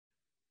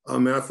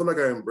Man, I feel like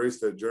I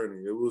embraced that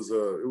journey. It was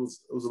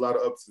a lot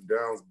of ups and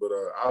downs, but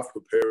I've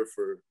prepared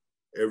for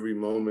every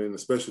moment,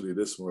 especially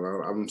this one.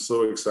 I'm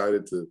so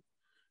excited to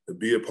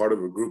be a part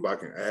of a group I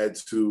can add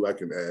to. I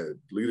can add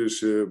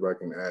leadership. I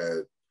can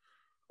add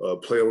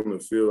play on the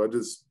field. I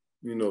just,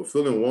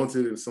 feeling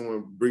wanted and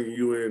someone bringing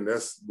you in,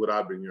 that's what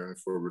I've been yearning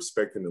for,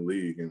 respecting the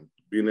league. And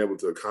being able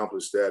to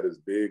accomplish that is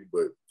big.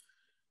 But,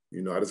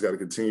 I just got to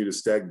continue to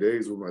stack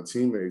days with my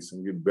teammates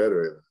and get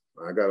better at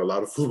it. I got a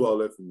lot of football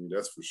left in me,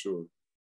 that's for sure.